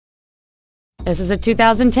This is a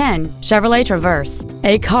 2010 Chevrolet Traverse,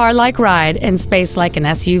 a car-like ride and space like an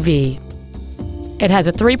SUV. It has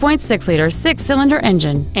a 3.6-liter six-cylinder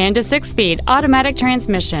engine and a 6-speed automatic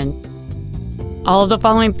transmission. All of the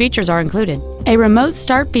following features are included: a remote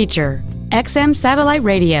start feature, XM satellite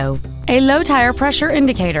radio, a low tire pressure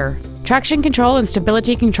indicator, traction control and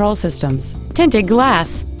stability control systems, tinted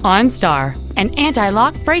glass, OnStar, an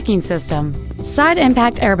anti-lock braking system, side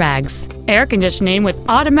impact airbags, air conditioning with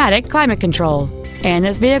automatic climate control, and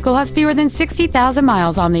this vehicle has fewer than 60,000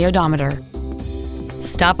 miles on the odometer.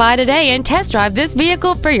 Stop by today and test drive this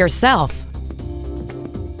vehicle for yourself.